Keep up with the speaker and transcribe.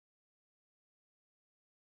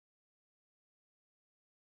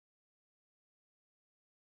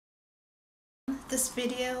This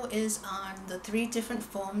video is on the 3 different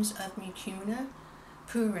forms of Mucuna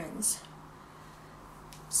Pruriens.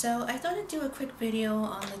 So I thought I'd do a quick video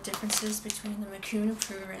on the differences between the Mucuna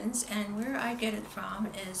Pruriens, and where I get it from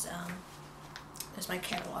is my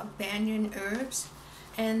catalog, Banyan Herbs,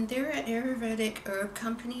 and they're an Ayurvedic herb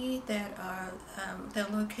company that are they're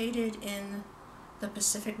located in the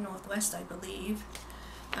Pacific Northwest, I believe.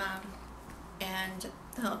 And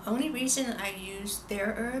the only reason I use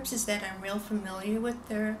their herbs is that I'm real familiar with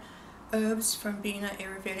their herbs from being an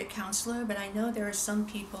Ayurvedic counselor, but I know there are some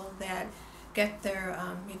people that get their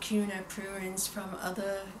Mucuna Pruriens from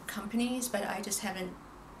other companies, but I just haven't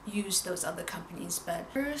used those other companies.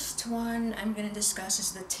 But first one I'm going to discuss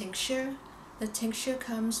is the tincture. The tincture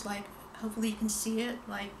comes, like, hopefully you can see it,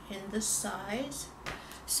 like in this size.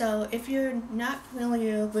 So if you're not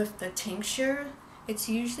familiar with the tincture, it's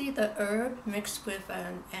usually the herb mixed with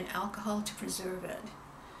an alcohol to preserve it.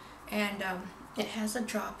 And it has a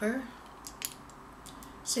dropper.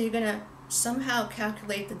 So you're going to somehow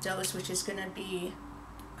calculate the dose, which is going to be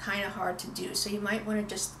kind of hard to do. So you might want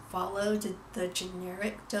to just follow the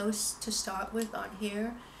generic dose to start with on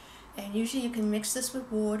here. And usually you can mix this with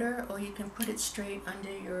water, or you can put it straight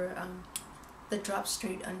under your, the drop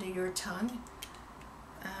straight under your tongue.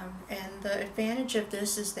 And the advantage of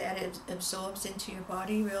this is that it absorbs into your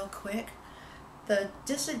body real quick. The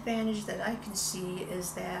disadvantage that I can see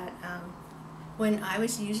is that when I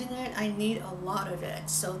was using it, I need a lot of it.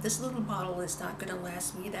 So this little bottle is not going to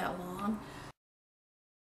last me that long.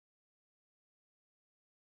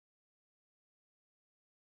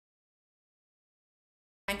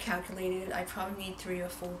 I calculated I probably need 3 or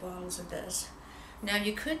 4 bottles of this. Now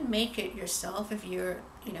you could make it yourself if you're,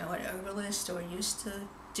 an herbalist or used to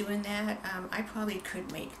doing that. I probably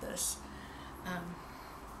could make this.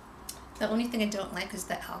 The only thing I don't like is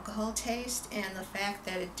the alcohol taste and the fact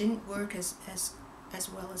that it didn't work as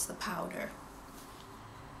well as the powder.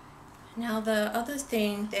 Now the other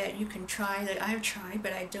thing that you can try, that I've tried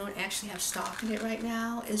but I don't actually have stock in it right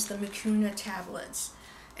now, is the Mucuna Tablets.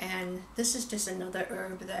 And this is just another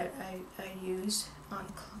herb that I use on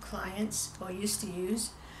clients, or used to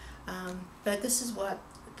use. But this is what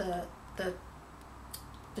the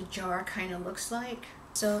jar kind of looks like.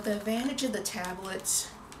 So the advantage of the tablets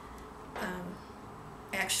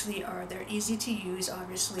actually are they're easy to use,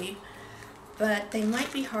 obviously, but they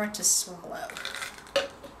might be hard to swallow.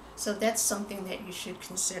 So that's something that you should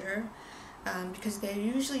consider, because they're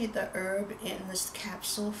usually the herb in this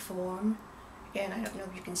capsule form. Again, I don't know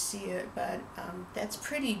if you can see it, but that's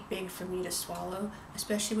pretty big for me to swallow,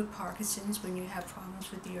 especially with Parkinson's, when you have problems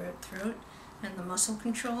with your throat and the muscle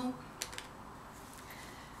control.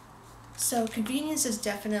 So convenience is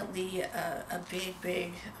definitely a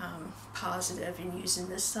big positive in using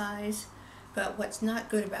this size, but what's not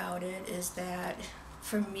good about it is that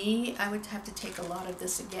for me, I would have to take a lot of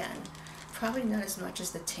this again. Probably not as much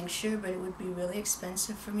as the tincture, but it would be really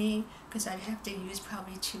expensive for me because I'd have to use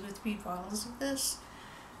probably 2 or 3 bottles of this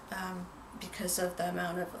because of the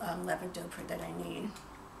amount of levodopa that I need.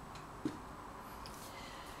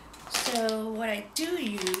 So what I do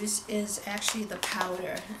use is actually the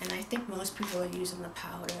powder, and I think most people are using the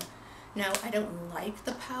powder. Now I don't like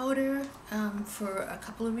the powder for a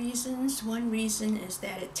couple of reasons. One reason is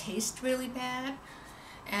that it tastes really bad,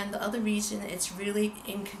 and the other reason it's really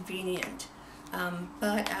inconvenient.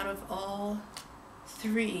 But out of all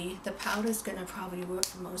 3, the powder is going to probably work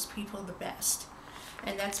for most people the best,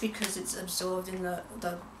 and that's because it's absorbed in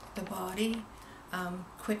the body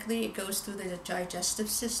quickly. It goes through the digestive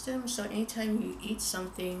system, so anytime you eat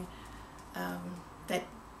something that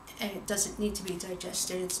and it doesn't need to be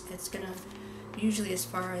digested, it's going to, usually as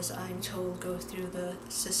far as I'm told, go through the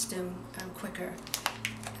system quicker.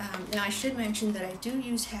 Now I should mention that I do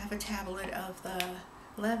use half a tablet of the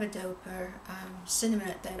levodopa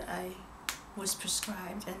cinnamon that I was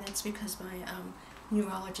prescribed, and that's because my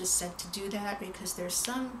neurologist said to do that, because there's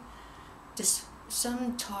some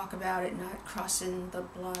talk about it not crossing the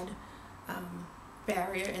blood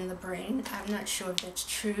barrier in the brain. I'm not sure if that's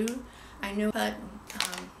true. I know, but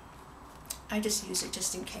I just use it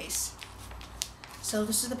just in case. So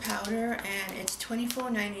this is the powder, and it's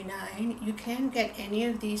 $24.99. You can get any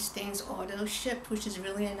of these things auto shipped, which is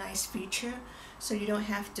really a nice feature. So you don't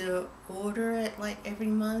have to order it like every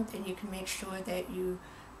month, and you can make sure that you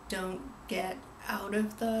don't get out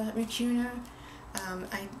of the Mucuna.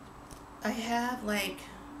 I have, like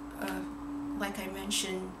I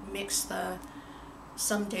mentioned, mixed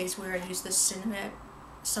some days where I use the cinnamon,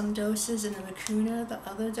 some doses, and the Mucuna, the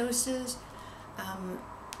other doses.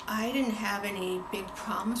 I didn't have any big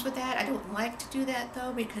problems with that. I don't like to do that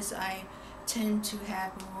though, because I tend to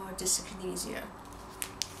have more dyskinesia.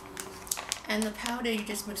 And the powder you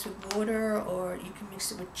just mix with water, or you can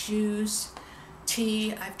mix it with juice,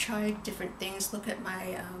 tea. I've tried different things. Look at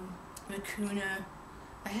my Mucuna.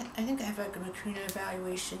 I think I have like a Mucuna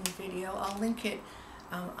evaluation video. I'll link it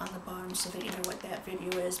on the bottom so that you know what that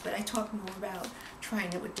video is. But I talk more about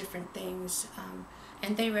trying it with different things.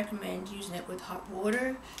 And they recommend using it with hot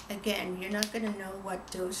water. Again, you're not going to know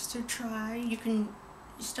what dose to try. You can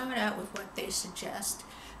start out with what they suggest,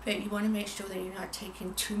 but you want to make sure that you're not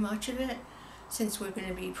taking too much of it, since we're going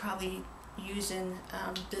to be probably using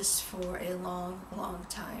this for a long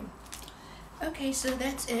time. Okay, so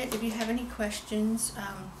that's it. If you have any questions,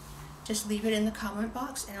 just leave it in the comment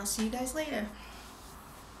box, and I'll see you guys later.